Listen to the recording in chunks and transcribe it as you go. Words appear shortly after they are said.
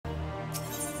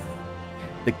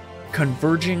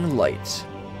converging light.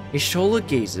 Ishola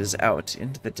gazes out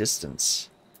into the distance.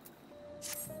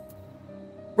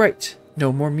 Right,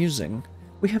 no more musing.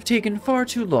 We have taken far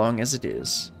too long as it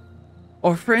is.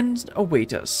 Our friends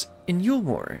await us in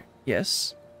Yulmore,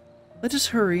 yes? Let us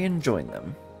hurry and join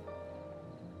them.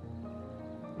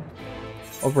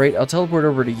 Alright, I'll teleport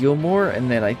over to Yulmore, and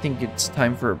then I think it's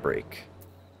time for a break.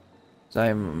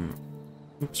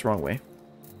 Oops, wrong way.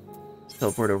 Let's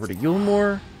teleport over to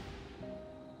Yulmore.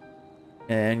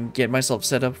 And get myself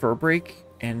set up for a break,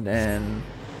 and then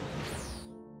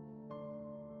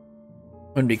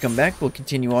when we come back, we'll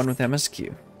continue on with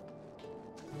MSQ.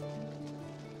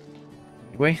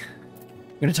 Anyway,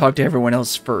 I'm gonna talk to everyone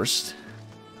else first.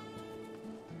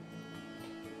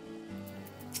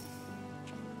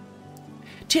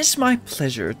 "'Tis my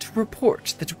pleasure to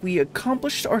report that we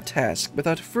accomplished our task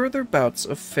without further bouts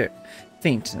of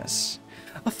faintness,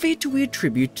 a feat we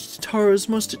attribute to Taro's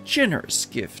most generous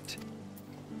gift.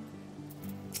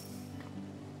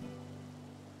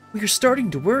 We are starting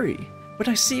to worry, but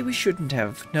I see we shouldn't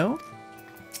have, no?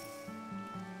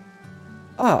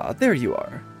 Ah, there you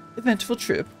are. Eventful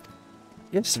trip.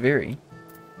 Yes, very.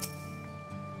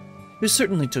 You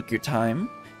certainly took your time.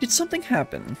 Did something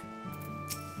happen?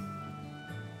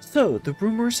 So, the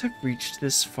rumors have reached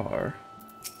this far.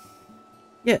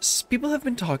 Yes, people have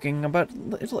been talking about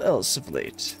little else of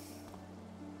late.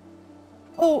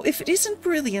 Oh, if it isn't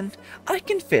brilliant, I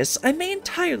confess I'm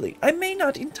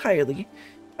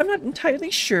not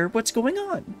entirely sure what's going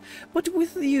on, but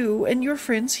with you and your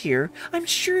friends here, I'm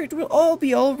sure it will all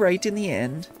be alright in the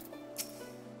end.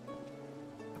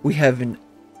 We have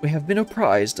been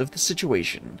apprised of the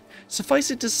situation.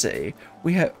 Suffice it to say,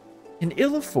 we can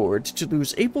ill afford to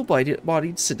lose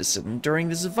able-bodied citizen during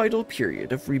this vital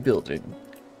period of rebuilding.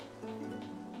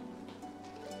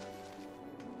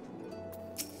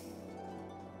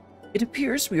 It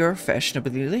appears we are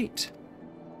fashionably late.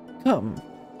 Come.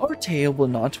 Our tale will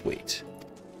not wait.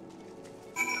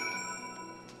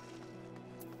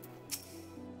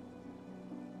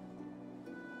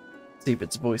 See if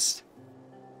it's voiced.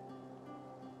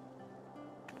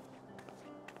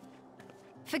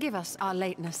 Forgive us our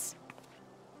lateness.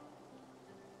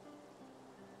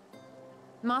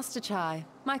 Master Chai,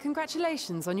 my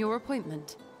congratulations on your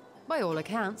appointment. By all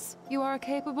accounts, you are a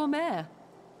capable mayor.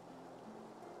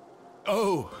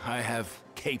 Oh, I have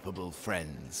capable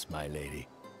friends, my lady.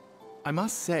 I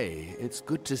must say, it's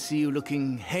good to see you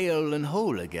looking hale and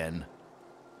whole again.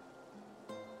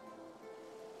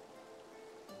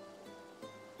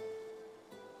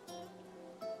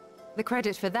 The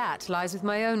credit for that lies with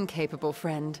my own capable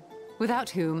friend,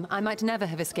 without whom I might never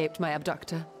have escaped my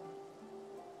abductor.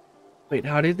 Wait,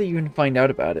 how did they even find out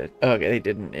about it? Oh, okay, they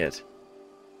didn't yet.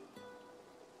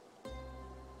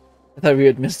 I thought we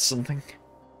had missed something.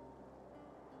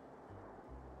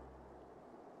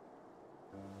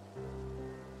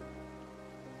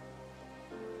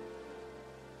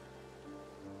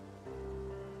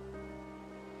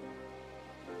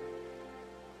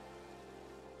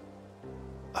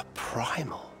 A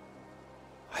primal?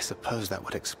 I suppose that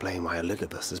would explain why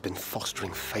Elidibus has been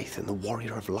fostering faith in the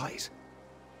Warrior of Light.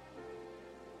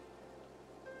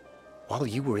 While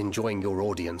you were enjoying your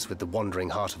audience with the Wandering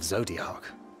Heart of Zodiac,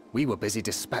 we were busy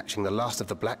dispatching the last of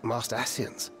the Black Master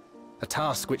Ascians, a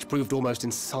task which proved almost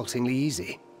insultingly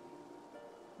easy.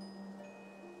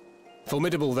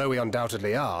 Formidable though we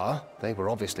undoubtedly are, they were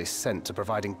obviously sent to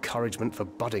provide encouragement for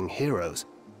budding heroes.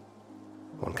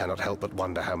 One cannot help but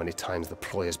wonder how many times the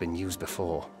ploy has been used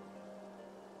before.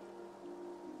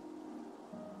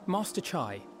 Master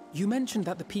Chai, you mentioned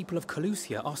that the people of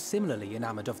Calusia are similarly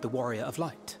enamored of the Warrior of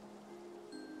Light.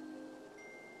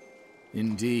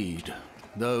 Indeed,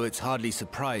 though it's hardly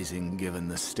surprising given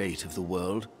the state of the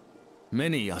world.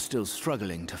 Many are still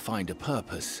struggling to find a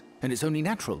purpose, and it's only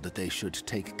natural that they should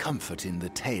take comfort in the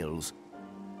tales.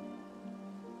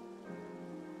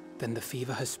 Then the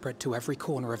fever has spread to every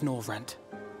corner of Norvrent.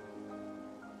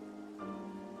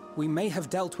 We may have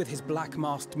dealt with his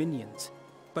black-masked minions,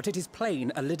 but it is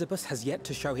plain Elidibus has yet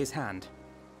to show his hand.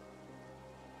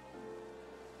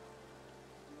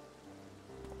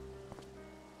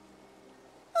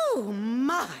 Oh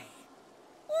my!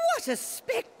 What a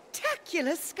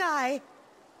spectacular sky!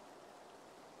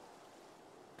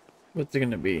 What's it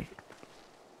gonna be?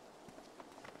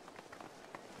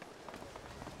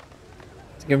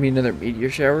 Is it gonna be another meteor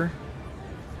shower?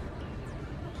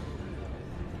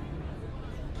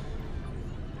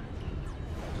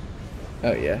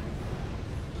 Oh yeah.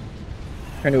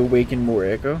 Trying to awaken more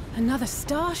echo. Another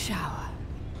star shower.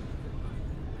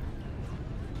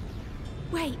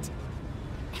 Wait,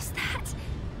 is that...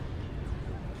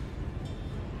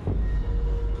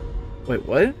 Wait,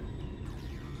 what?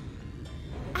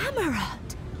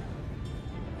 Amaranth!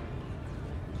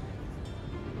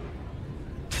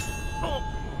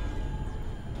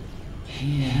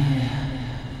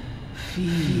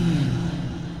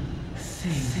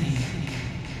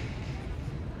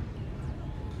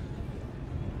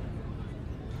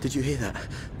 Did you hear that?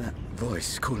 That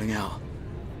voice calling out?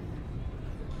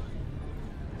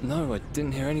 No, I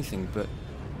didn't hear anything, but...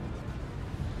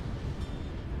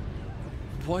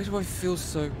 Why do I feel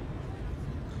so...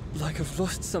 like I've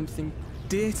lost something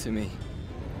dear to me?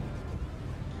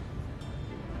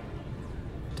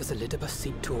 Does Elidibus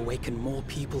seek to awaken more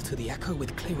people to the Echo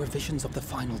with clearer visions of the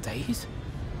final days?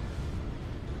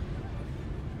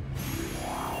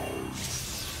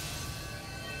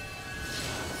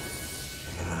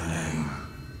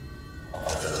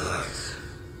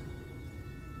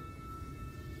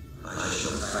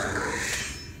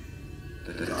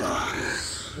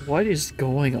 What is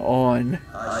going on?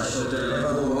 I shall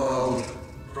deliver the world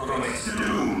from its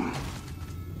doom.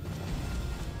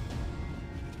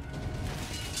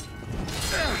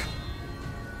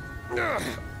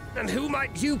 And who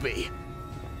might you be?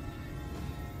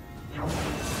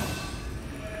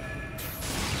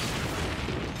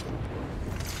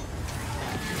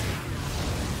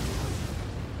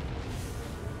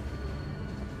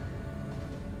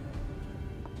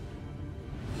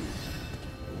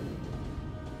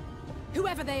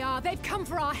 Whoever they are, they've come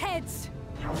for our heads!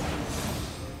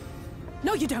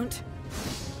 No, you don't!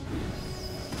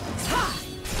 Ha!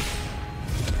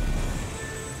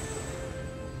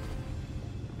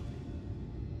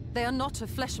 They are not of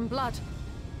flesh and blood.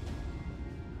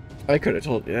 I could have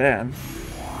told you that.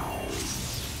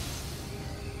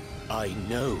 I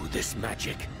know this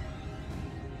magic.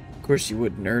 Of course you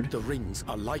would, nerd. The rings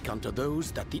are like unto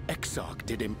those that the Exarch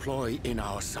did employ in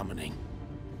our summoning.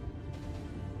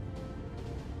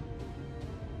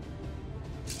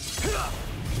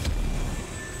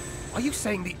 Are you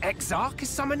saying the Exarch is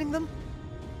summoning them?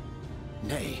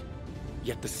 Nay,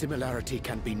 yet the similarity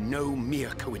can be no mere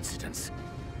coincidence.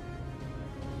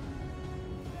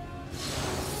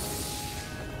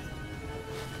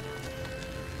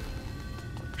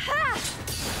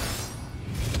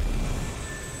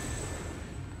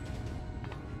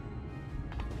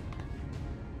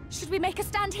 Should we make a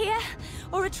stand here,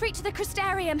 or retreat to the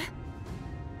Crystarium?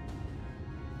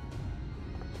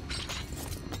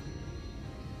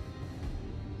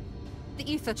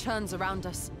 The ether churns around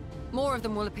us. More of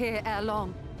them will appear ere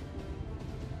long.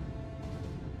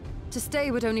 To stay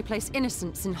would only place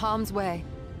innocents in harm's way.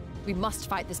 We must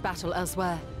fight this battle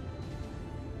elsewhere.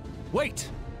 Wait!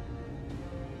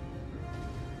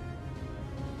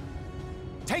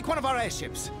 Take one of our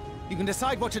airships. You can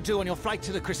decide what to do on your flight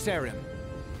to the Crystarium.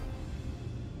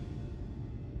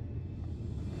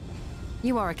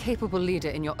 You are a capable leader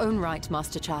in your own right,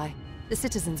 Master Chai. The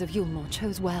citizens of Yulmore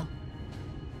chose well.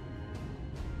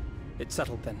 It's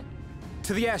settled then.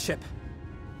 To the airship!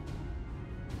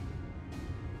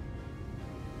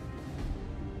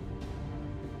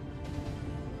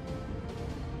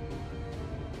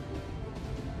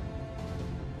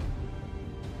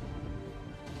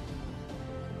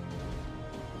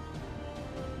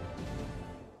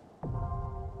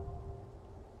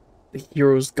 The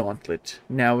Hero's Gauntlet,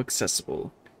 now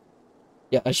accessible.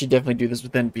 Yeah, I should definitely do this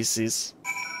with NPCs.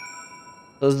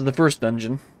 This is the first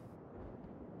dungeon.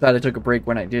 Glad I took a break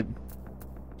when I did.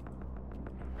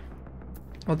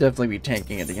 I'll definitely be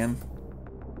tanking it again.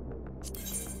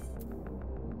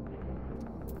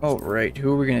 Alright,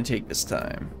 who are we gonna take this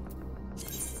time?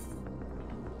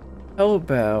 How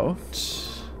about...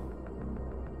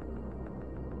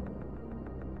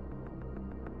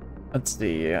 let's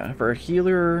see, for a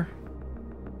healer...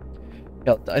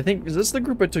 yeah, I think, is this the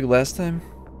group I took last time?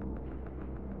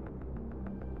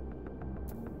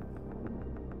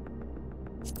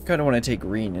 Kinda want to take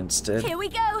Reen instead. Here we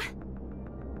go!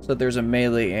 So there's a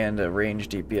melee and a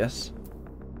ranged DPS.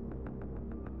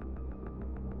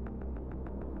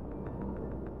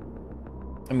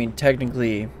 I mean,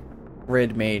 technically,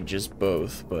 Red Mage is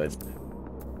both, but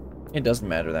it doesn't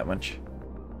matter that much.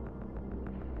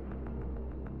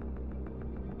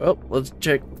 Well, let's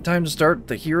check. Time to start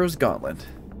the Hero's Gauntlet.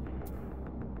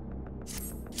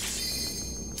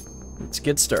 Let's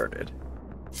get started.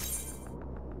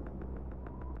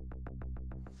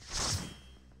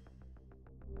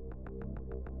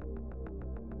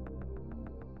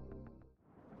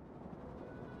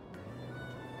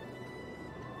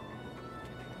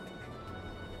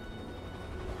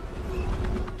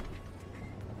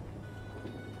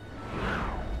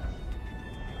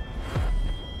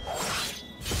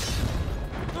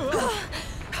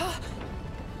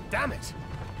 Damn it!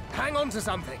 Hang on to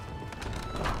something!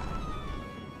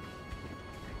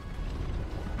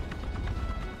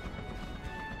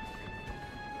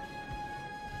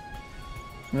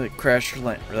 Really crash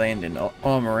land in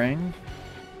Almarang.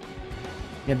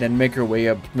 And then make our way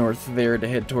up north there to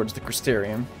head towards the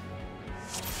Crystarium.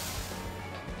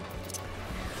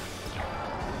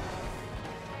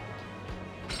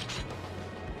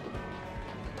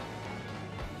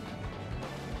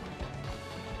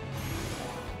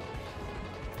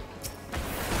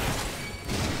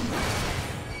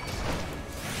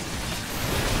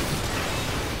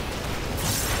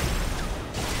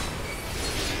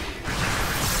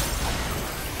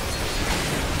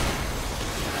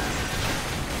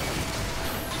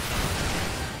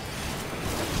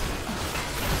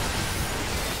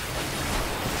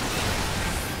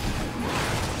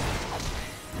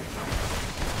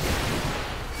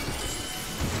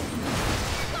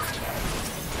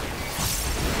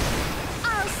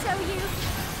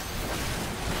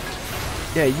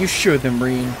 Yeah, you show them,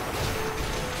 Marine.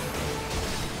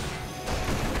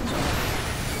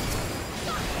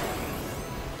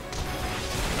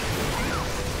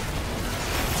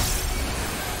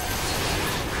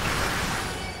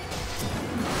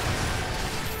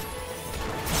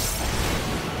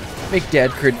 Make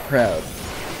Dad Crit proud.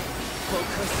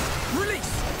 Focus.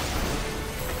 Release.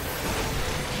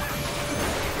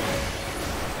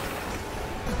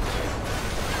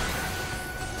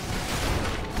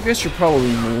 I guess you'll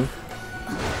probably move.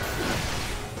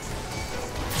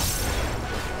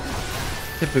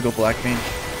 Typical black mage.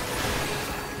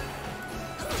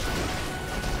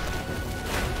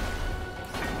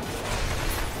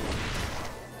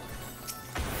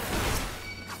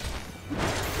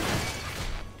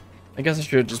 I guess I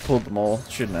should have just pulled them all,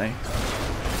 shouldn't I?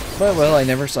 But well, I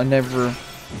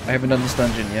haven't done this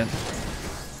dungeon yet.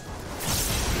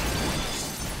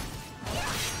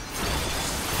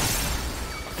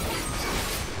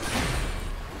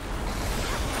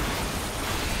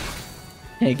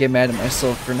 I get mad at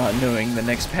myself for not knowing the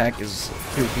next pack is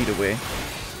 2 feet away.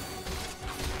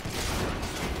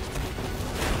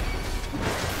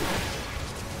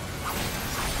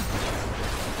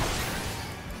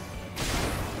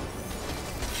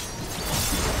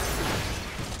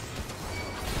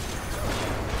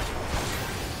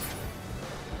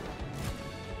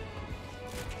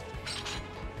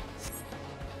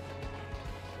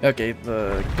 Okay,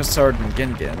 the Cassard and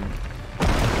Gengen.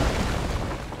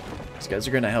 These guys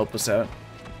are gonna help us out.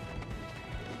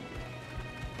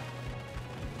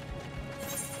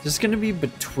 This is gonna be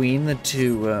between the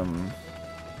two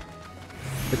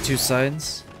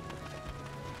sides.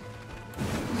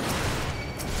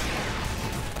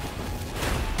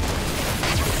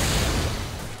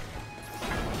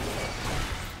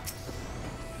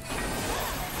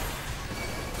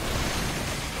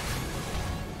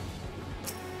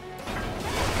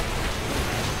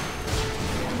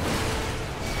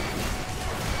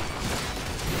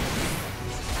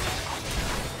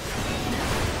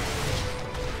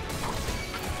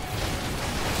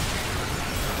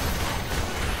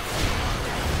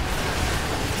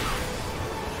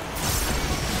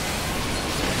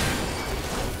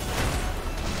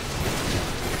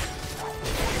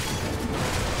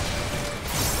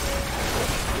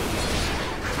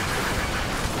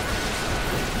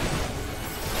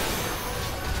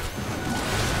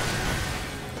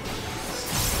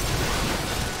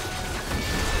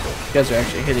 You guys are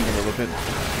actually hitting a little bit.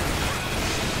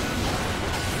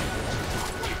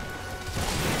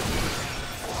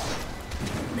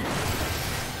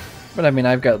 But I mean,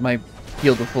 I've got my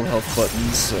heal to full health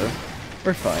buttons, so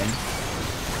we're fine.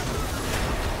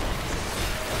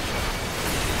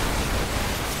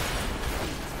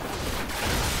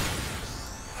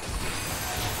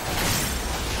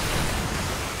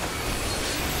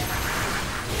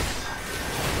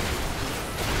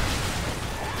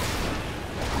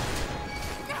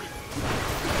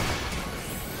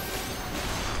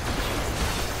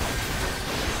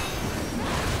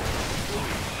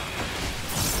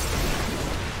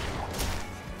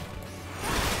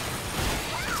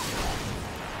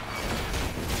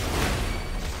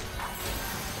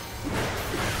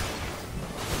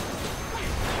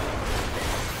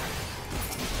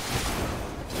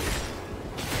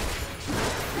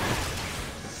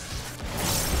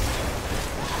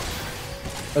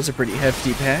 That's a pretty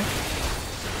hefty pack.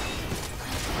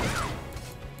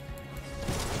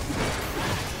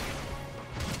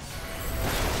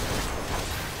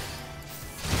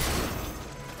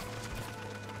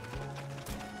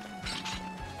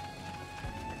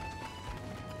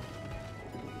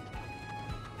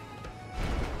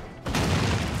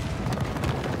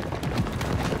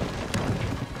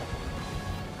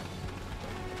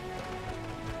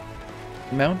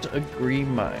 Mount Argai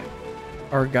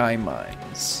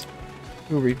Mines.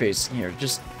 Who are we facing here?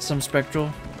 Just some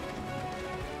spectral?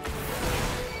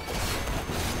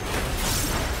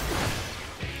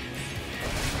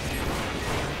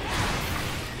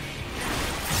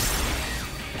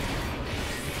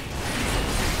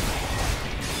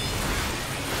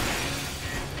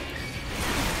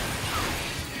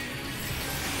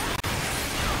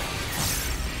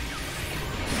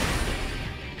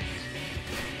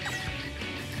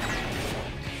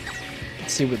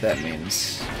 See what that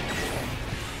means.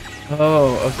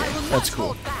 Oh, okay, that's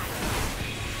cool.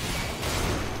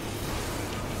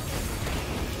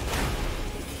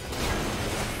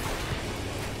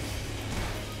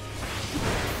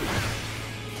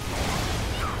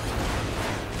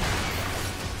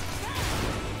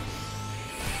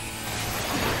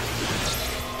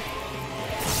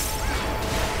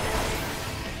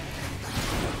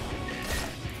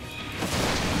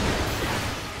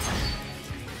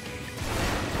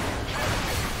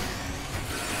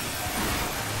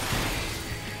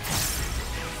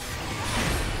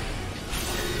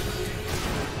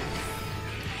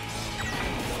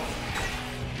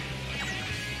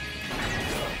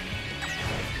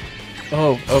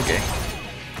 Oh, okay.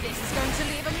 This is going to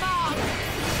leave a mark.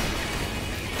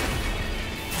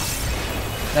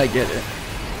 I get it.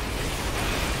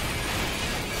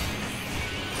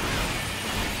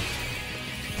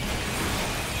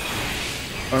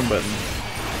 Arm button.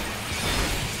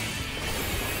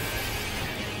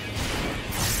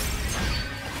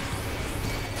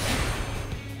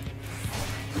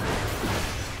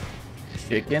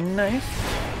 Chicken knife?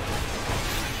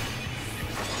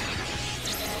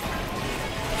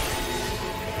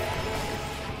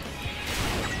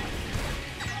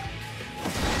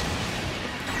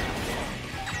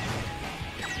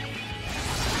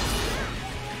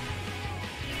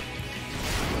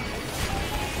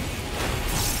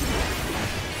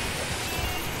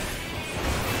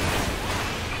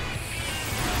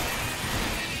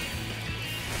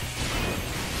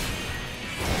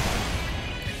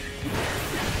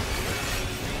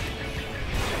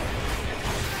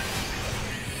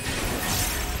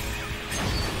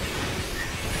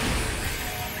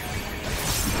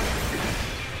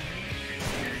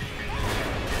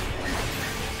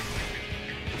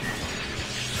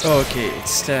 Okay,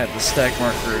 it's the stack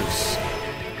markers.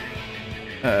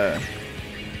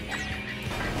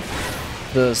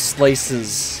 The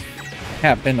slices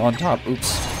happen on top.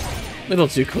 Oops. Little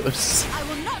too close. I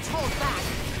will not hold back.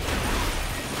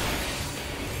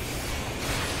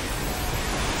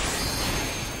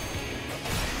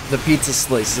 The pizza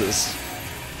slices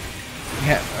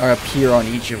appear on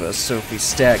each of us, so if we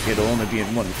stack, it'll only be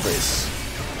in one place.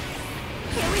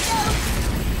 Here we go.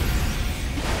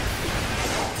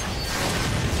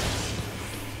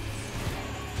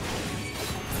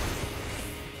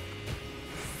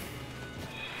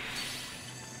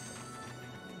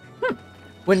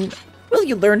 When will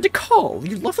you learn to call,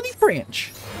 you lovely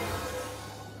branch?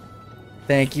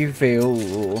 Thank you,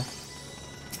 Phil.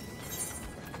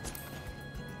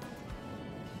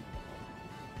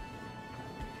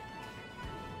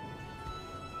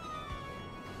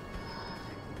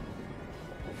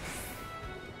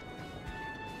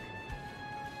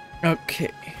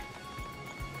 Okay.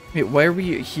 Wait, why are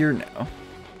we here now?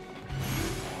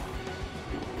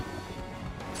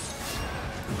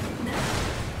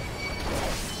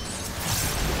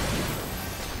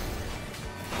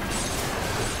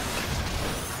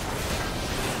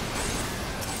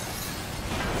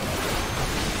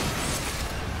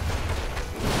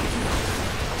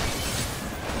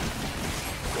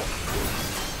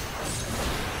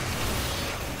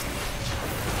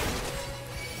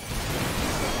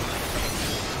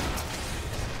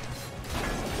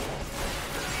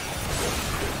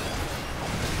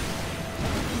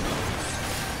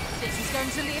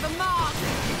 To leave a mark.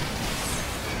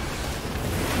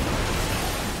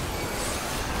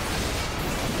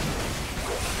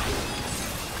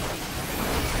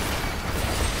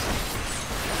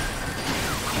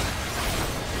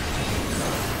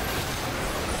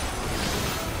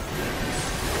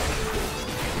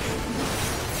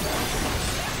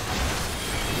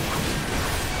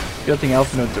 Good thing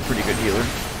Alpha Node's a pretty good healer.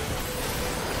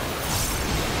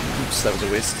 Oops, that was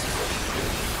a waste.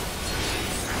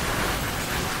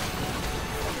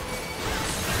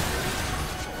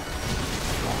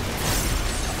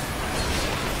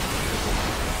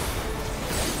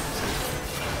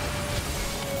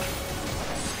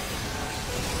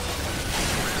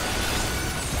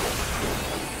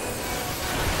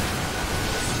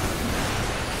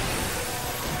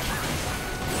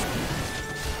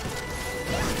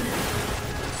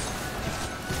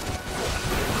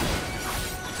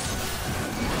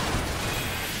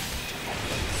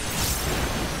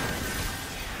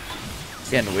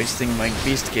 Again, wasting my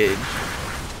beast gauge.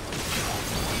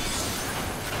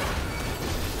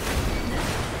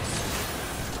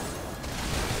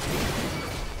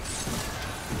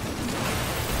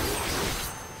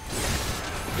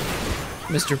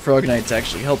 Mr. Frog Knight's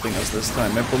actually helping us this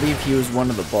time. I believe he was one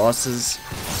of the bosses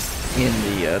in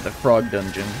the Frog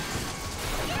Dungeon.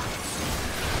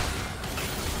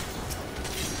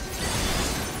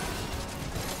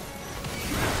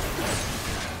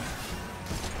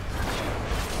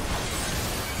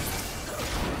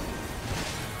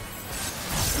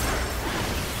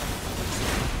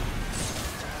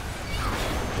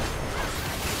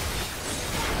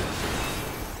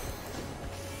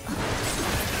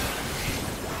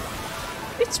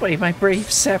 Way, my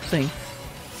brave sapling.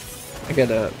 I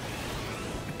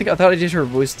thought I did her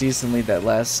voice decently that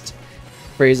last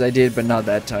phrase I did, but not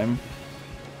that time.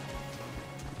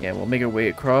 Yeah, we'll make our way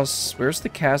across. Where's the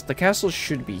castle? The castle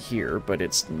should be here, but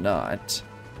it's not.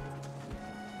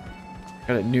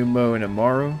 Got a new Mo and a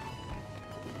Maru.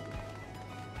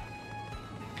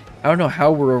 I don't know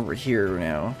how we're over here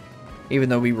now, even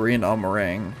though we were in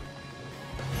Amarang.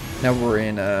 Now we're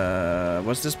in,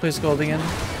 what's this place called again?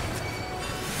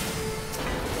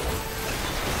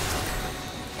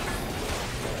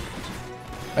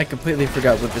 I completely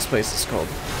forgot what this place is called.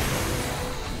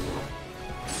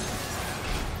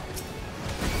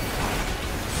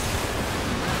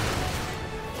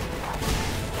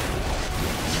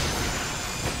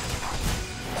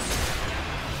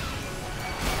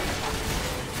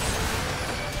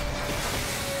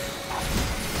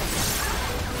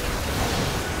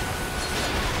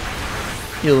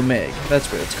 Ilmeg, that's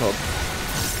what it's called.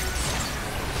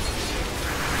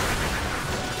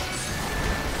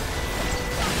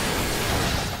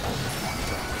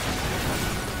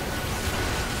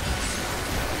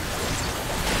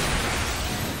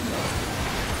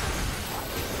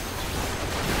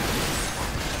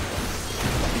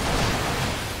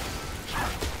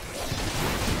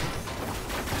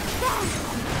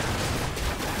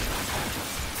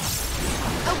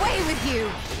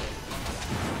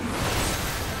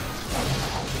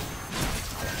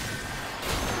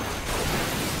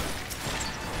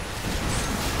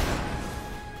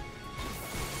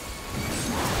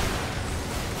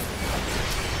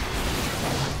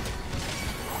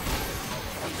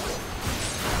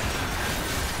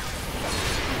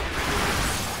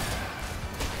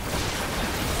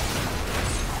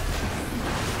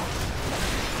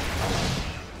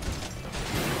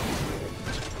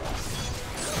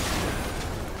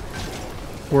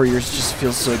 Warriors just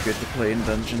feel so good to play in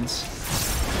dungeons.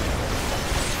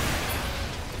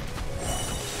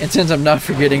 And since I'm not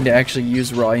forgetting to actually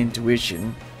use raw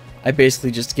intuition, I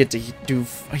basically just get to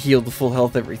heal the full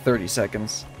health every 30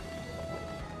 seconds.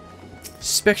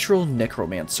 Spectral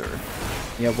Necromancer.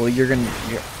 Yeah, well,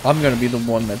 I'm gonna be the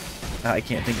one that... I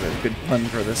can't think of a good pun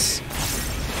for this.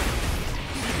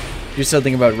 Do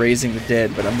something about raising the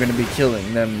dead, but I'm gonna be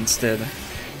killing them instead.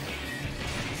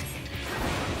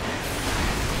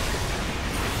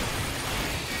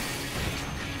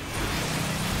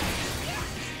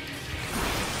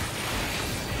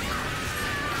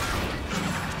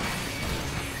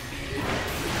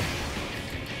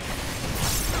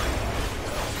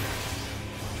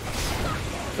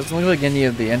 Doesn't look like any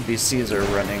of the NPCs are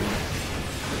running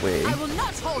away. I will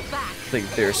not hold back. I think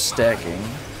they're stacking.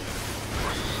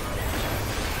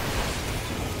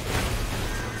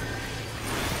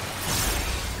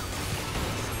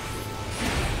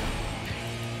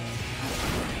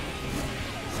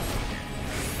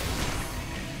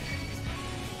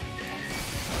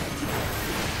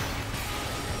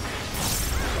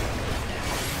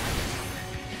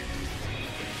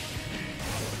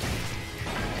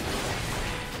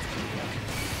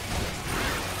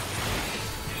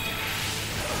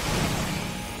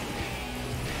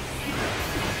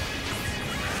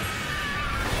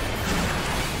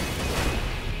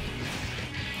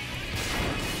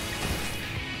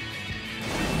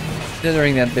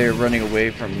 Considering that they're running away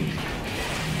from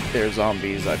their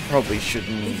zombies, I probably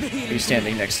shouldn't be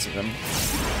standing next to them.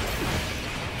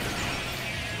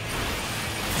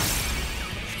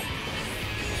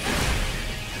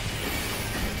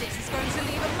 This is going to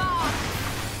leave a mark.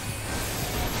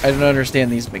 I don't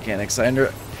understand these mechanics.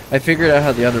 I figured out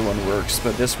how the other one works,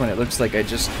 but this one it looks like I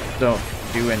just don't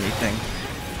do anything.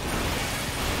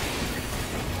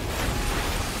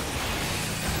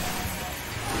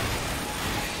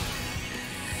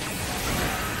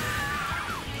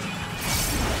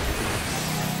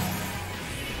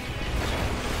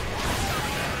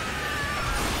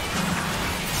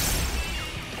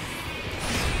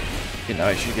 Now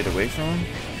I should get away from him.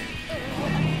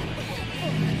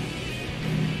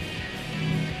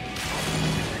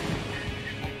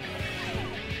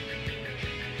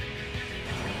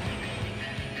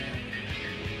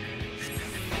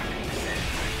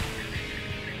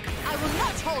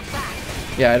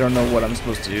 Yeah, I don't know what I'm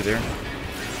supposed to do there.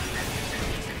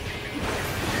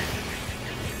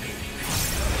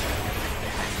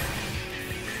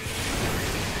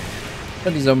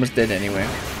 But he's almost dead anyway.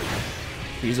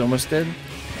 He's almost dead.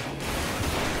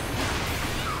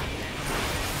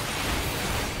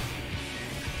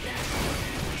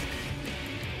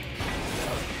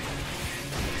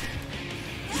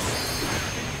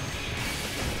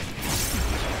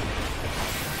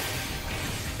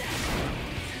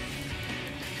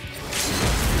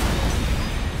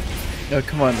 Oh,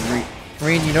 come on,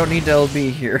 Rean, you don't need to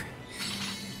LB here.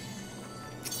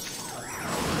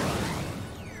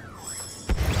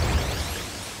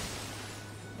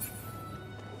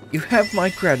 You have my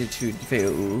gratitude,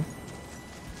 Feu.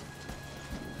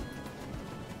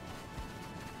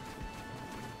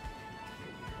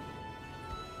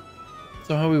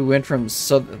 Somehow we went from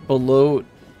below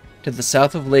to the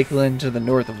south of Lakeland to the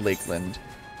north of Lakeland,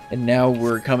 and now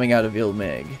we're coming out of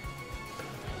Ilmeg.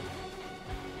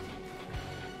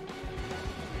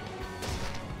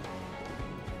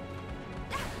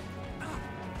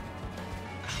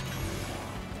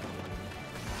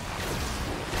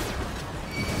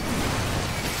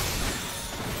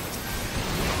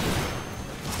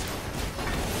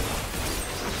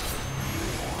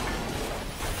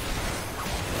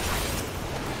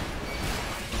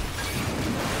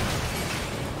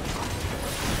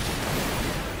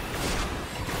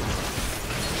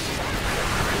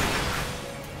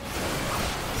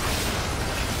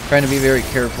 Trying to be very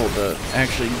careful to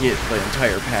actually get the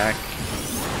entire pack.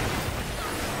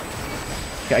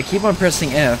 Okay, I keep on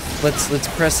pressing F. Let's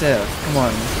press F. Come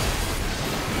on.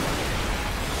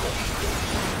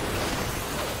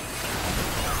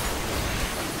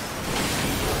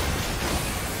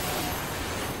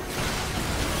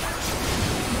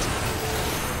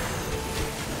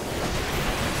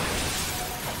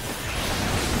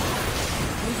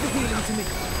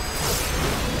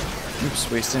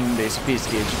 Oops, wasting base piece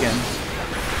gauge again.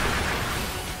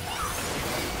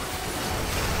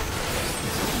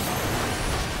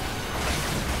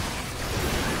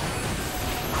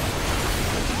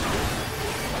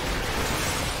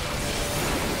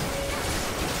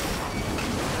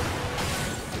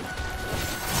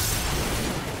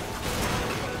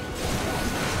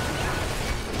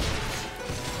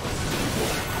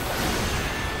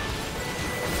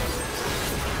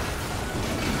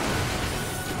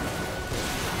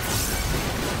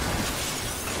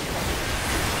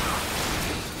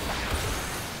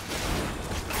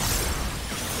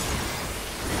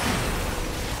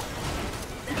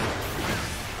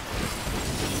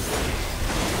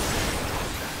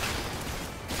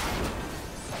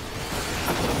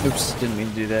 Oops, didn't mean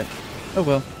to do that. Oh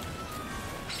well.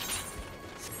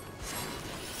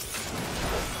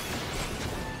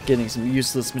 Getting some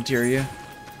useless materia.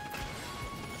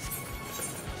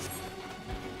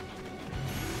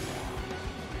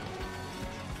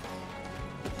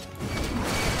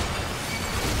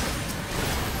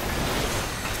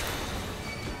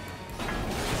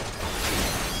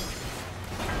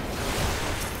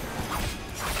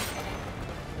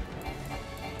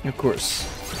 Of course.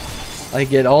 I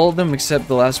get all of them except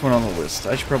the last one on the list.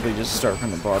 I should probably just start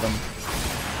from the bottom.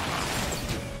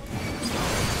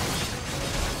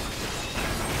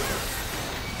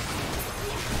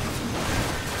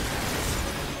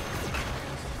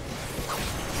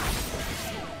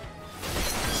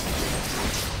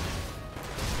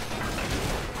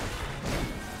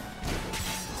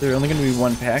 Is there only going to be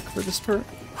one pack for this part?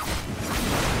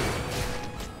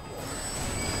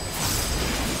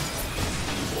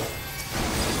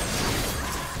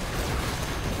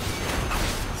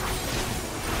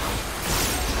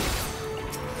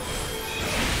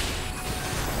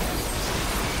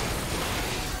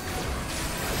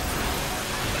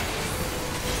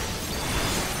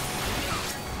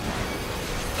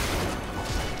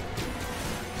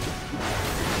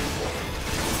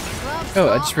 Oh,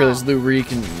 I just realized Lou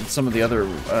Reek and some of the other,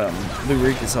 Lou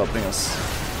Reek is helping us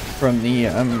from the,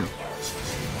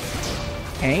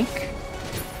 tank?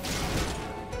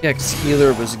 Yeah, because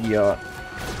healer was Gyat.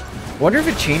 Wonder if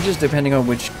it changes depending on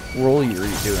which role you're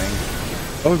doing.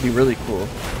 That would be really cool.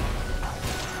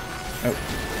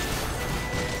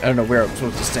 Oh. I don't know where I'm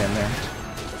supposed to stand there.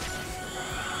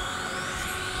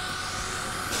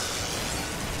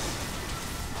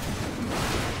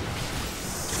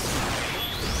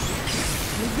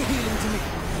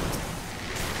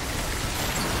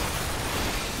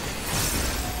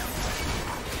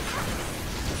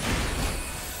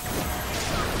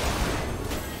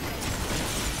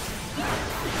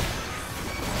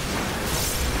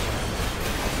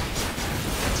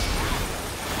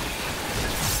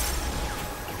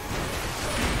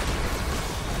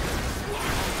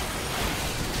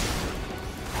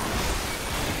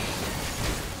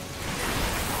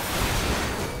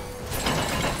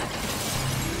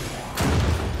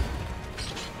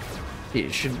 Okay,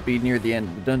 it should be near the end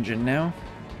of the dungeon now.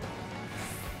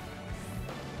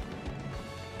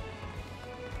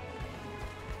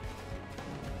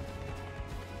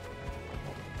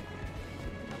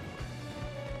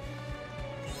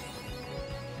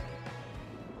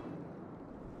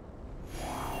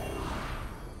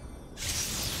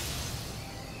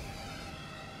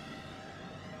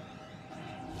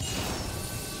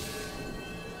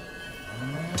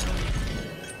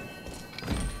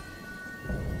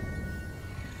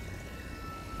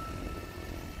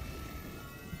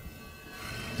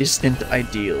 Distant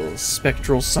Ideals.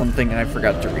 Spectral something, and I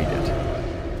forgot to read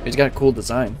it. It's got a cool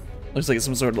design. Looks like it's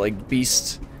some sort of like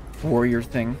beast warrior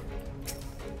thing.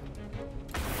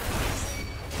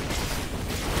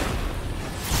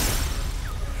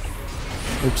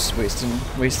 Oops,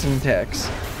 wasting attacks.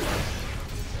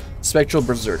 Spectral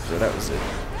Berserker, that was it.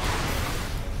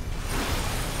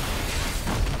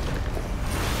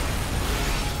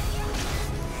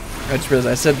 I just realized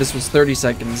I said this was 30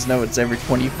 seconds. No, it's every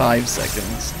 25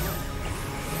 seconds.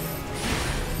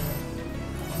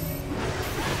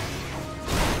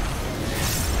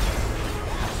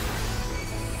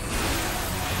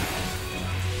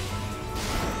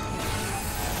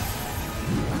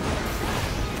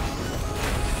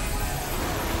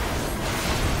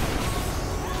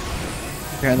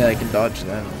 Apparently I can dodge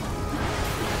that.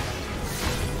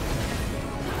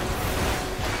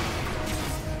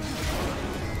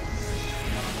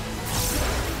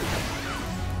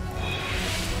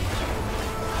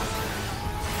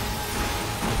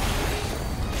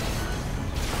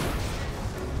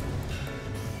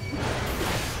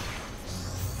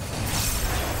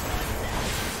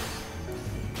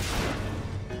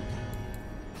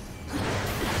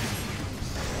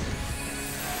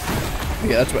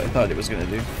 Yeah, that's what I thought it was gonna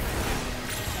do.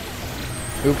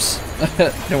 Oops.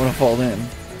 Don't want to fall in.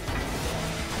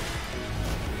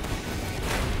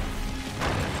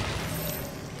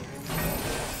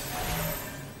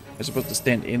 I'm supposed to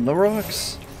stand in the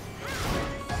rocks?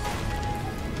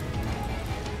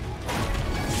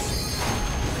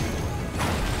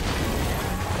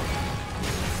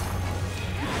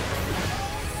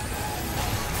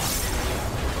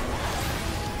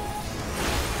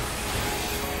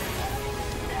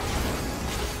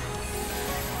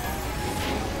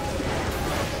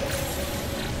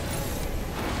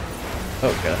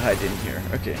 Oh, gotta hide in here.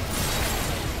 Okay.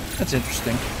 That's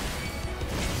interesting.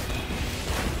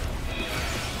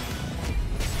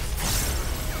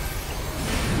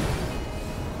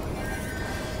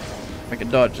 I can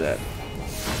dodge that.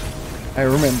 I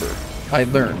remember. I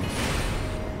learn.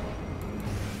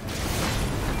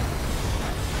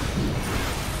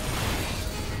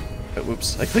 Oh,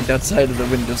 whoops. I clicked outside of the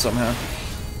window somehow.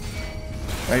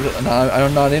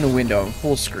 I'm not in a window. I'm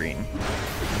full screen.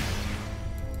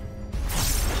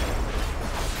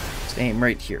 Aim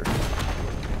right here.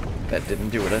 That didn't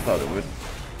do what I thought it would.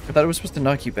 I thought it was supposed to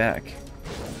knock you back.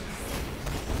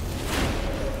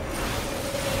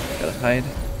 Gotta hide.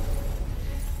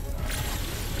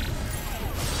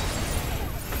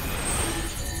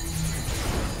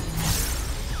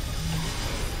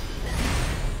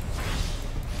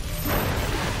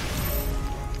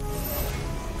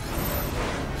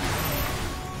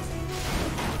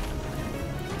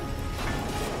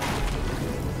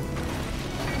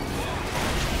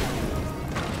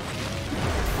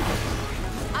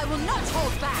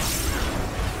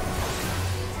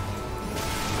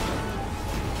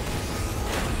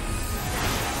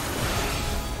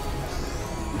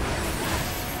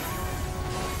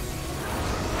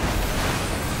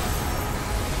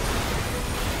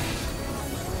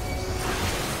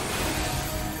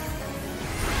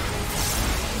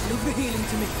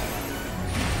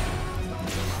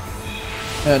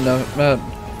 No,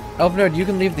 Alvnard, you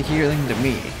can leave the healing to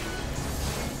me.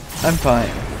 I'm fine.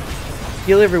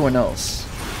 Heal everyone else.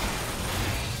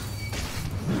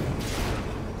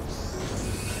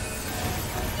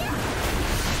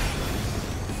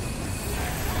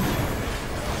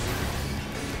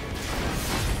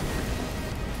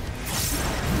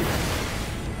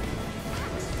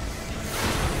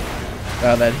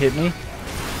 Wow, that hit me?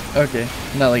 Okay,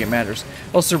 not like it matters.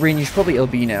 Also, Rain, you should probably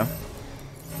LB now.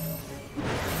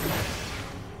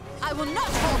 I will not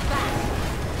hold back.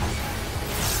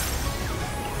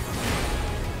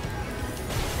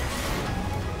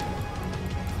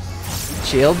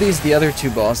 She LBs the other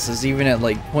two bosses, even at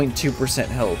like 0.2%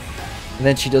 health. And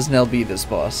then she doesn't LB this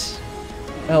boss.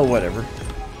 Oh, whatever.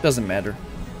 Doesn't matter.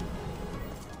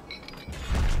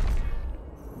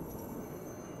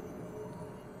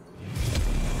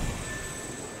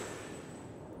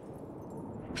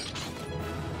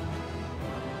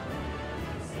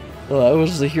 Well, that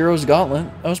was the Hero's Gauntlet.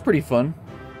 That was pretty fun.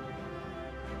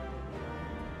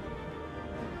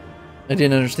 I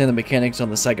didn't understand the mechanics on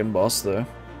the second boss, though.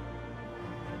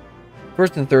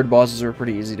 First and third bosses are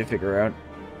pretty easy to figure out.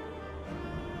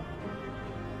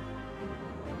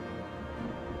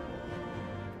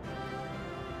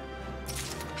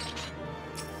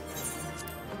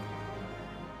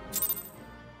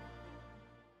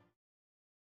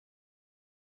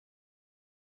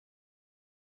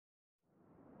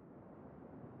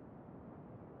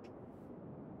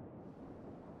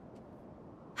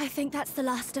 I think that's the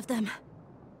last of them.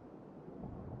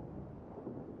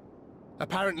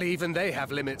 Apparently even they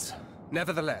have limits.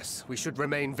 Nevertheless, we should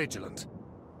remain vigilant.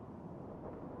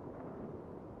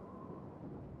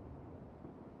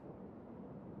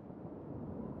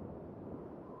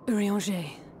 Urianger,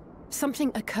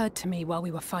 something occurred to me while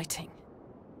we were fighting.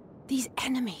 These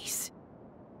enemies.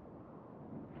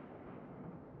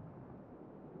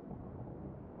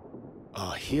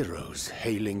 Are heroes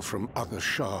hailing from other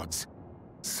shards,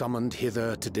 summoned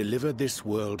hither to deliver this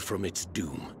world from its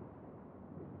doom.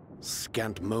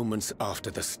 Scant moments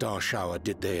after the star shower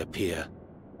did they appear,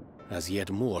 as yet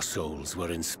more souls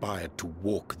were inspired to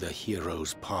walk the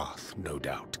hero's path, no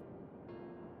doubt.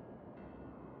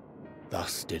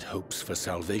 Thus did hopes for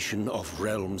salvation of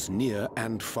realms near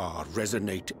and far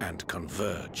resonate and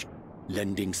converge,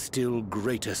 lending still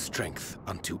greater strength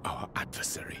unto our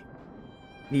adversary.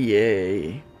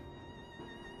 Yay.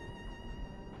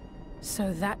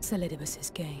 So that's Elidibus's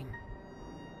game.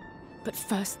 But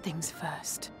first things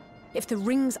first. If the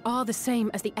rings are the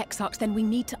same as the Exarchs, then we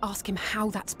need to ask him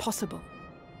how that's possible.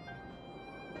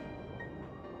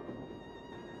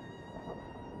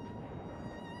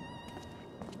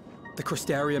 The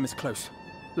Crystarium is close.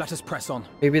 Let us press on.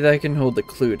 Maybe that can hold the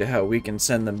clue to how we can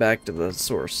send them back to the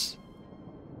source.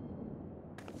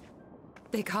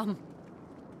 They come.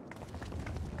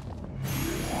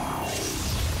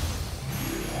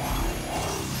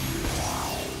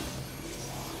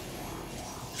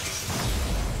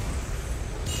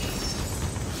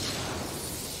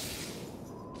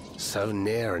 So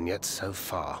near and yet so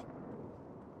far.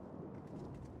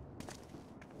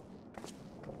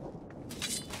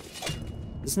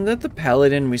 Isn't that the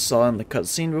paladin we saw in the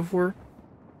cutscene before?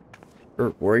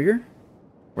 Or warrior?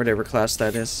 Whatever class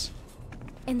that is.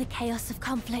 In the chaos of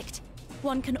conflict,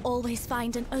 one can always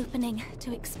find an opening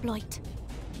to exploit.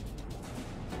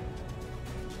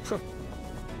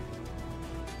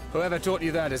 Whoever taught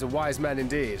you that is a wise man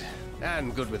indeed,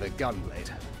 and good with a gunblade.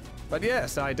 But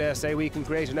yes, I dare say we can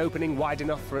create an opening wide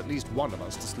enough for at least one of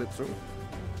us to slip through.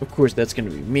 Of course, that's going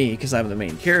to be me, because I'm the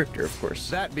main character, of course.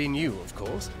 That being you, of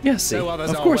course. Yes, see, no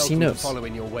others of are course he welcome knows. to follow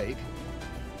in your wake.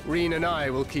 Reen and I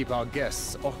will keep our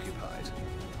guests occupied.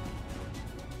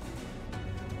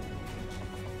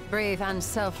 Brave and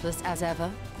selfless as ever.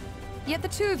 Yet the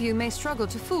two of you may struggle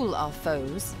to fool our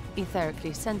foes,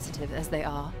 etherically sensitive as they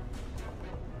are.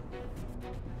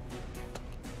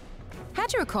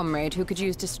 Had you a comrade who could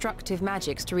use destructive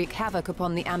magics to wreak havoc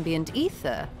upon the ambient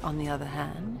ether, on the other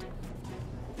hand?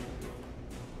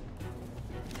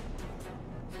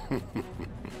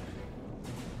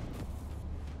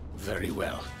 Very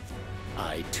well.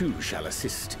 I too shall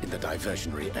assist in the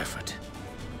diversionary effort.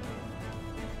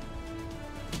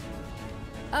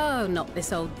 Oh, not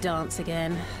this old dance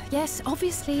again. Yes,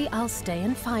 obviously I'll stay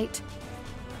and fight.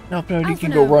 No, you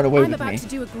can go run away I'm with about me. to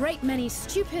do a great many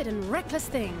stupid and reckless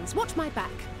things. Watch my back,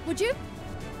 would you?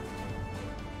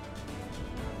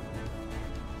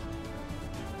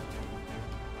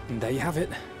 And there you have it.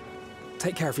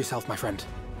 Take care of yourself, my friend.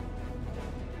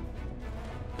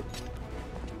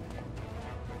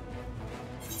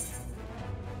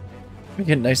 We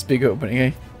get a nice big opening,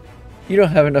 eh? You don't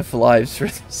have enough lives for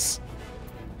this.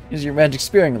 Use your magic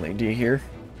sparingly, do you hear?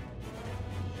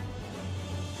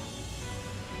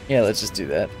 Yeah, let's just do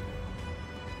that.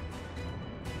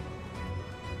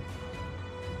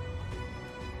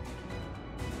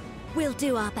 We'll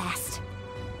do our best.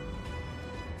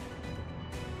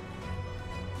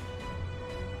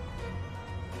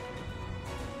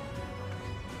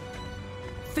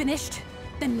 Finished?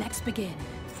 Then let's begin.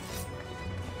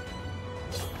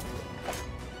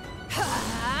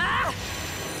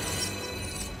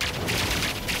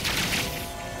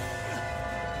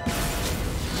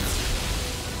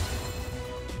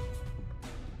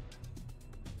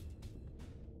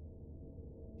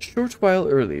 Short while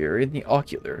earlier in the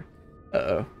ocular.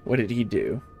 Uh-oh, what did he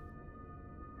do?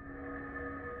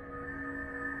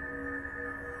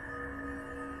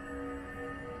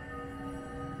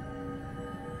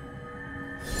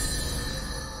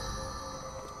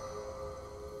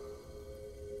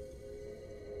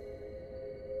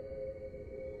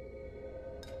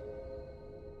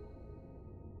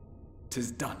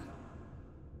 'Tis done.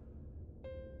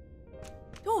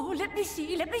 Oh, let me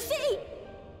see, let me see!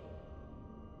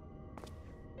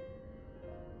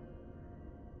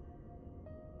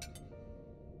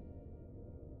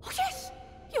 Oh, yes!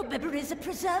 Your memories are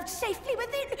preserved safely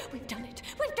within. We've done it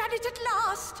at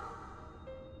last!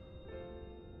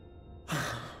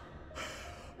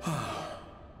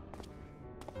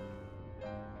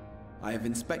 I have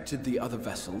inspected the other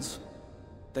vessels.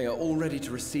 They are all ready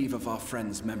to receive of our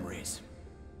friends' memories.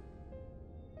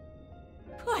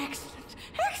 Oh, excellent!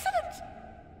 Excellent!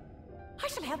 I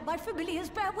shall have my familiars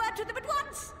bear word to them at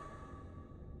once!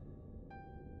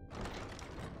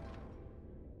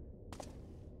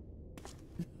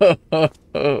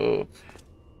 Oh.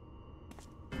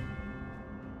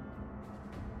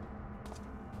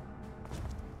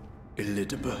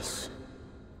 Elidibus.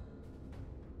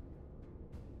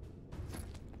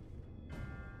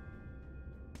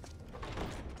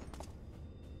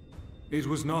 It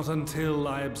was not until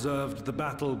I observed the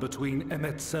battle between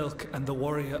Emet-Selch and the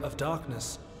Warrior of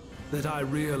Darkness that I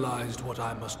realized what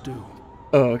I must do.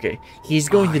 Oh, okay. He's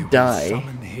going to die. I will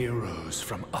summon heroes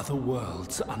from other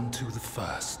worlds unto the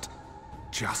first,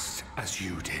 just as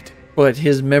you did. But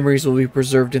his memories will be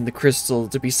preserved in the crystal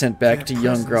to be sent back to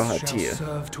young Their presence Grahatia. shall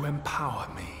serve to empower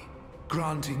me,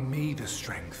 granting me the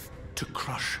strength to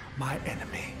crush my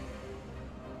enemy.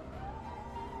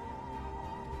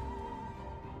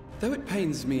 Though it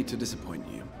pains me to disappoint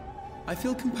you, I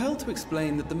feel compelled to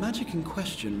explain that the magic in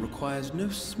question requires no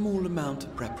small amount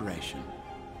of preparation.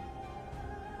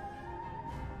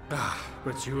 Ah,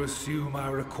 but you assume I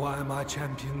require my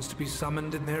champions to be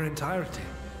summoned in their entirety.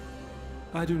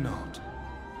 I do not.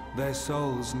 Their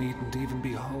souls needn't even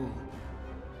be whole.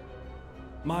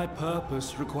 My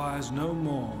purpose requires no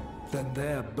more than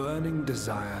their burning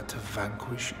desire to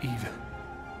vanquish evil.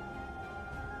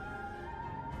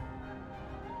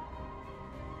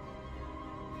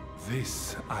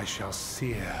 This I shall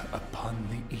sear upon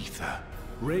the ether,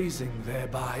 raising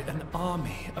thereby an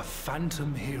army of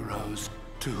phantom heroes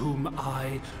to whom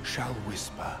I shall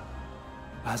whisper,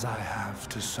 as I have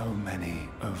to so many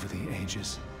over the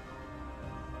ages.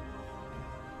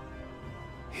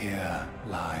 Here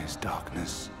lies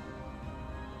darkness.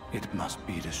 It must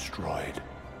be destroyed.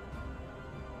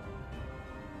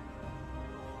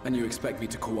 And you expect me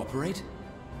to cooperate?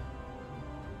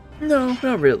 No,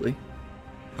 not really.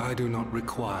 I do not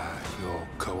require your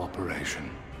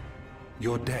cooperation.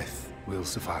 Your death will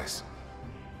suffice.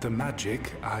 The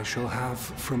magic I shall have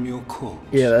from your corpse.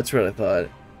 Yeah, that's what I thought.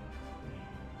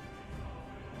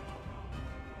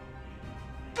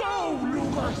 Go,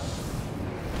 Lucas!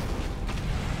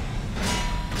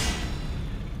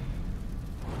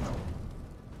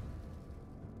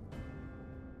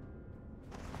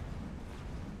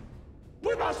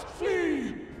 We must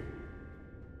flee!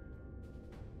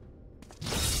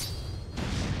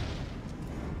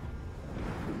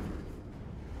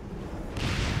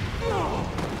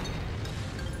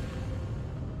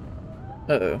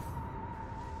 Uh-oh.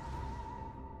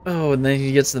 Oh, and then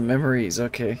he gets the memories,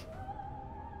 okay.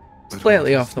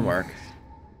 Slightly off the mark.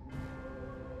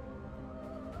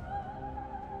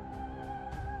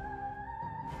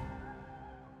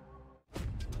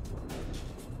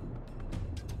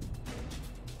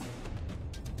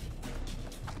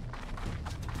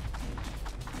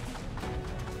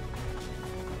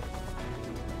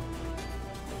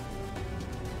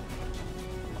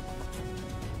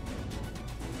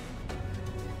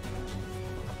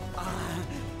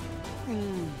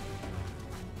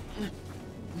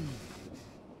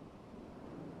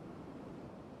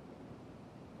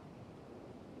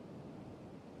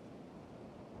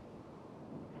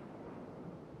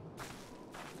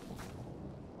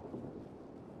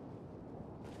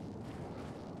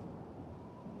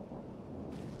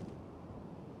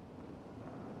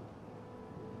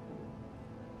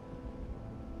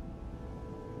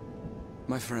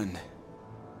 My friend,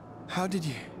 how did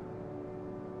you...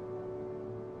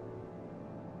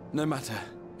 No matter,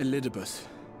 Elidibus.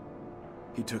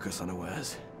 He took us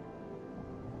unawares.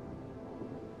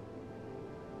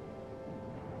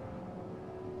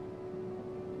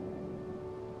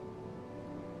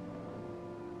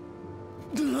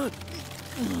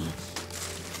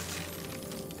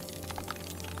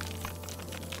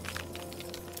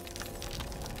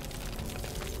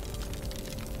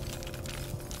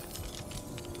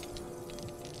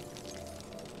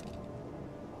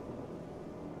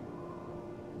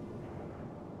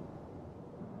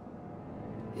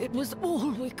 It was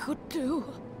all we could do.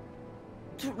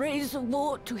 To raise a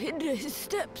war to hinder his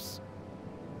steps.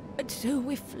 And so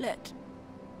we fled.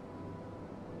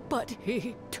 But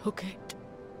he took it.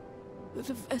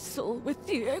 The vessel with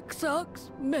the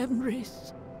Exarch's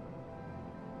memories.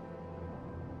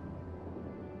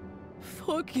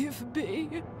 Forgive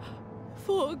me.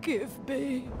 Forgive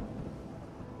me.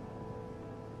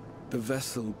 The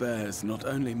vessel bears not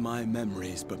only my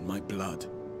memories, but my blood.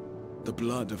 The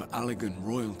blood of Allegan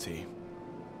royalty,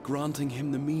 granting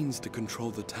him the means to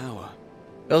control the tower.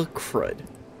 Oh, crud.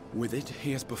 With it,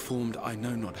 he has performed I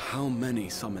know not how many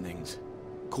summonings,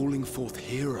 calling forth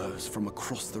heroes from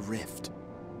across the rift.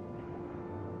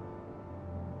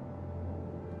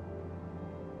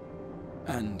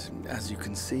 And, as you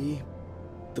can see,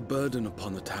 the burden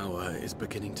upon the tower is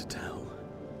beginning to tell.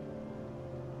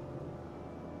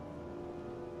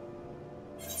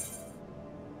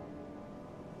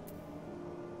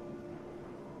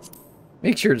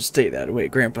 Make sure to stay that way,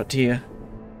 Grandpa Tia.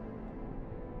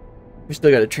 We still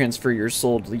gotta transfer your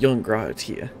soul to the young Grandpa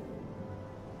Tia.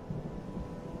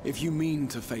 If you mean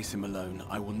to face him alone,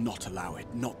 I will not allow it,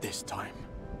 not this time.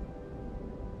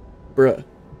 Bruh,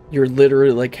 you're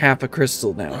literally like half a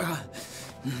crystal now.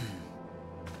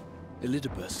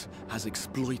 Elidibus has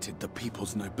exploited the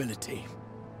people's nobility,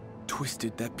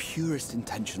 twisted their purest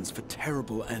intentions for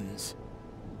terrible ends.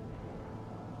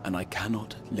 And I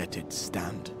cannot let it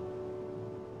stand.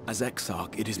 As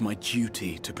Exarch, it is my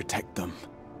duty to protect them,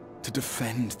 to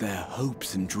defend their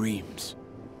hopes and dreams.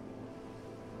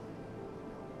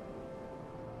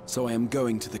 So I am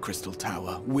going to the Crystal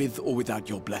Tower, with or without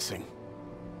your blessing.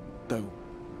 Though,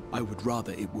 I would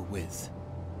rather it were with.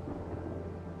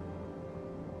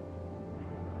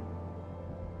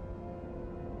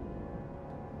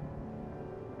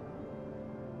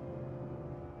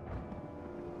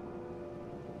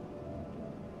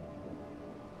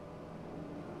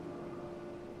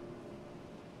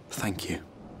 Thank you.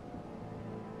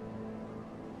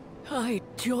 I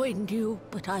joined you,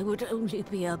 but I would only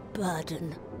be a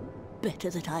burden.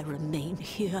 Better that I remain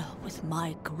here with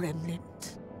my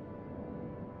gremlins.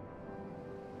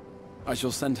 I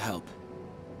shall send help.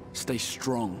 Stay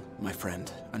strong, my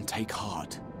friend, and take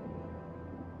heart.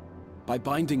 By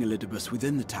binding Elidibus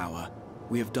within the tower,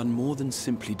 we have done more than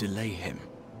simply delay him.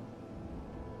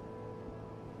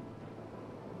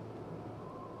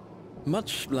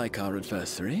 Much like our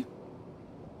adversary,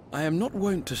 I am not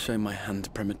wont to show my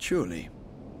hand prematurely,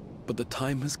 but the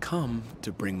time has come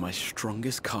to bring my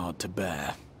strongest card to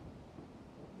bear.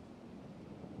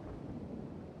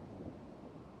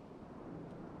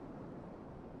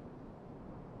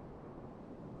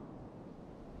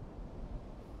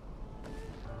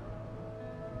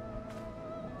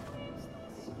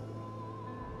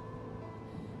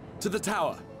 To the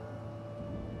tower!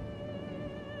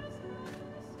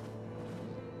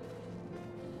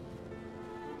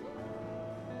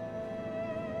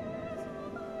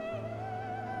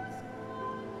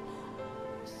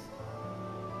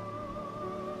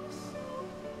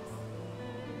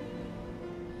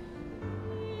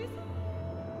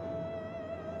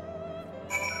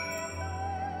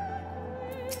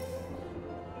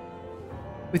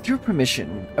 With your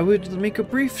permission, I would make a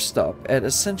brief stop at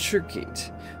a censure gate,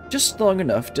 just long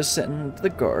enough to send the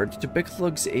guard to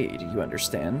Bicklug's aid, you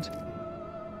understand?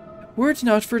 Were it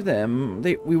not for them,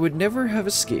 we would never have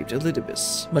escaped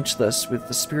Elidibus, much less with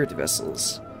the spirit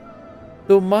vessels.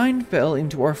 Though mine fell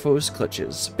into our foes'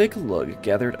 clutches, Bicklug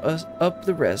gathered up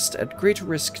the rest at great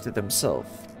risk to themselves.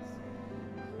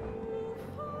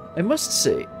 I must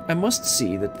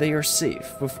see that they are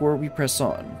safe before we press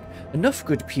on. Enough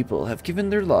good people have given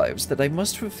their lives that I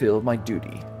must fulfill my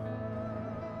duty.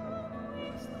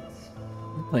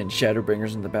 I'm playing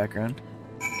Shadowbringers in the background.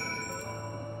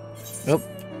 Nope.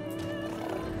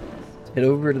 Let's head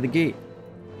over to the gate.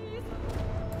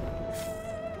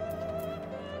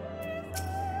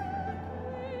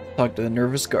 Talk to the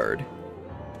nervous guard.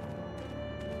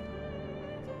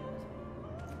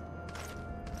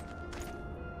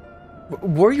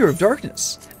 Warrior of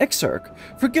Darkness! Exarch,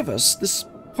 forgive us this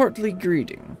paltry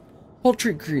greeting.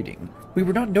 We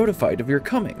were not notified of your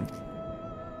coming.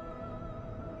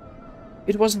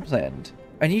 It wasn't planned.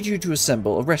 I need you to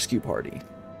assemble a rescue party.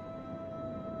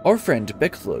 Our friend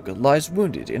Bicklug lies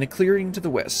wounded in a clearing to the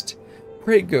west.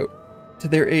 Pray go to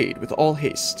their aid with all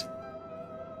haste.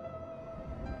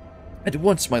 At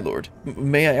once, my lord.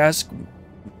 May I ask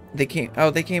how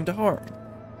they came to harm?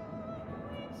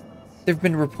 There have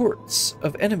been reports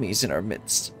of enemies in our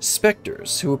midst,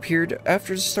 specters who appeared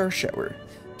after the star shower.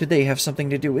 Did they have something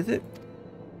to do with it?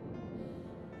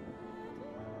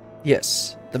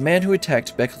 Yes, the man who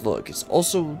attacked Bicklug is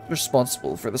also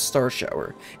responsible for the star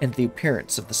shower and the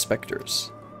appearance of the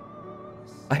specters.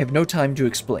 I have no time to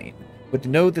explain, but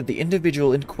know that the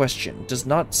individual in question does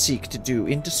not seek to do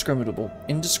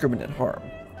indiscriminate harm.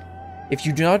 If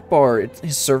you do not bar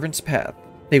his servant's path,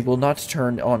 they will not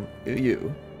turn on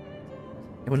you.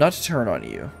 They will not turn on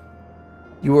you.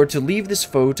 You are to leave this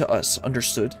foe to us,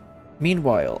 understood?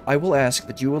 Meanwhile, I will ask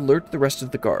that you alert the rest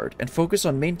of the guard and focus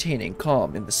on maintaining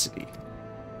calm in the city.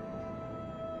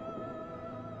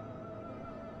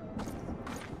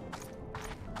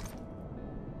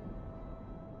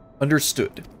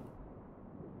 Understood.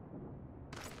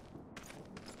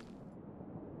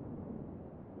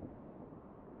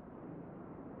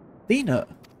 Lena.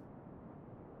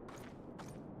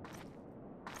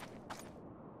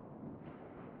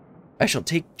 I shall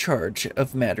take charge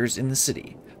of matters in the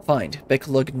city. Find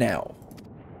Beklug now.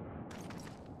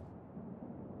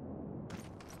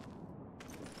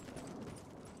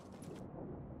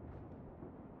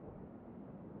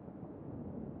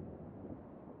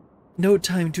 No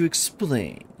time to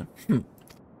explain.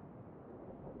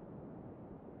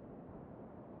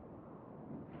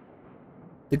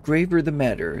 The graver the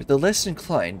matter, the less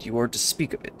inclined you are to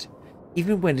speak of it,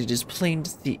 even when it is plain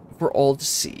for all to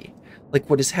see, like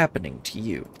what is happening to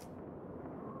you.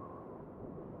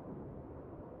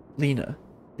 Lena,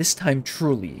 this time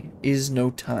truly is no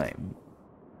time.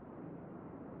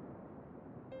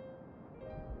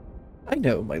 I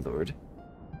know, my lord.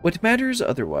 Were matters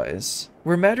otherwise,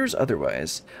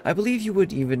 I believe you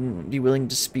would even be willing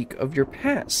to speak of your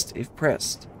past, if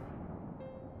pressed.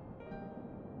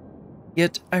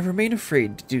 Yet I remain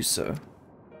afraid to do so.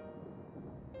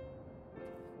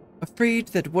 Afraid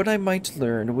that what I might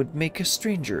learn would make a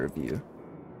stranger of you.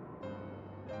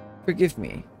 Forgive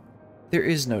me, there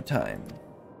is no time.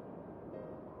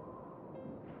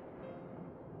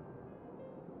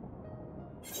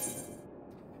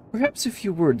 Perhaps a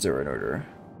few words are in order.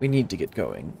 We need to get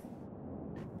going.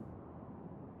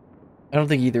 I don't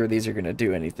think either of these are going to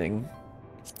do anything,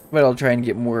 but I'll try and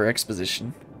get more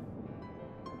exposition.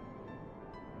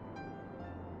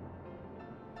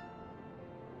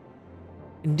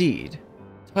 Indeed,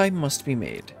 time must be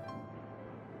made.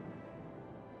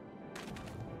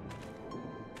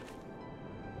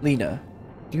 Lena,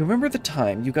 do you remember the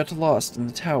time you got lost in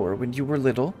the tower when you were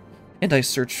little, and I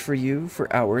searched for you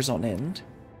for hours on end?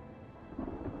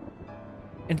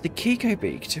 And the cake I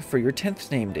baked for your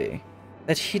 10th name day,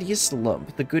 that hideous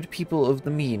lump the good people of the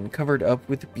mean covered up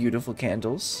with beautiful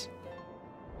candles?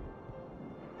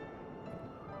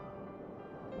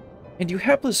 And your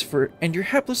hapless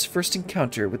first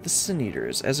encounter with the Sin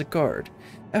Eaters as a guard.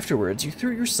 Afterwards, you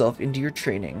threw yourself into your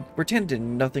training,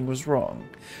 pretending nothing was wrong,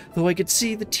 though I could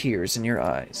see the tears in your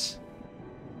eyes.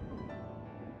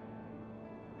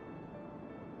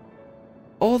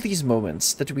 All these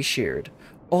moments that we shared,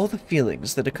 all the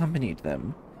feelings that accompanied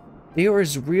them, they are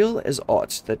as real as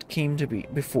aught that came to be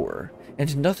before,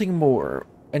 and nothing more,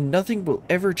 and nothing will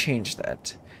ever change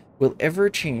that, will ever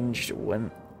change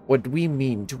what we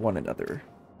mean to one another.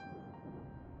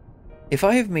 If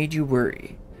I have made you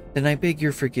worry, then I beg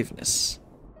your forgiveness.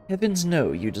 Heavens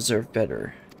know you deserve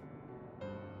better.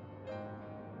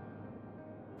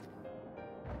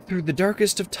 Through the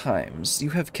darkest of times,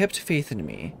 you have kept faith in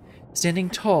me, standing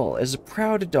tall as a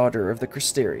proud daughter of the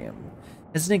Crystarium,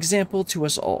 as an example to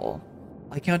us all.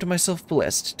 I count myself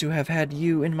blessed to have had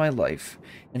you in my life,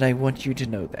 and I want you to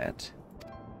know that.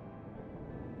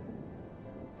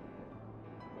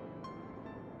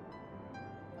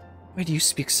 Why do you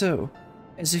speak so?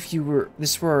 As if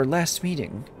this were our last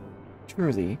meeting.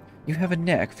 Truly, you have a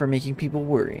knack for making people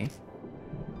worry.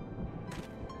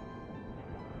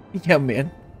 Yeah,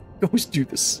 man. Go do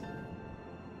this.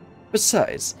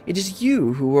 Besides, it is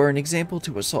you who are an example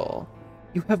to us all.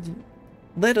 You have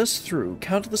led us through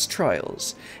countless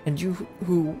trials, and you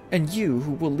who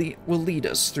will lead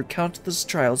us through countless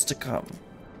trials to come.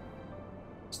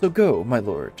 So go, my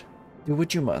lord. Do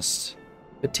what you must,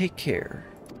 but take care.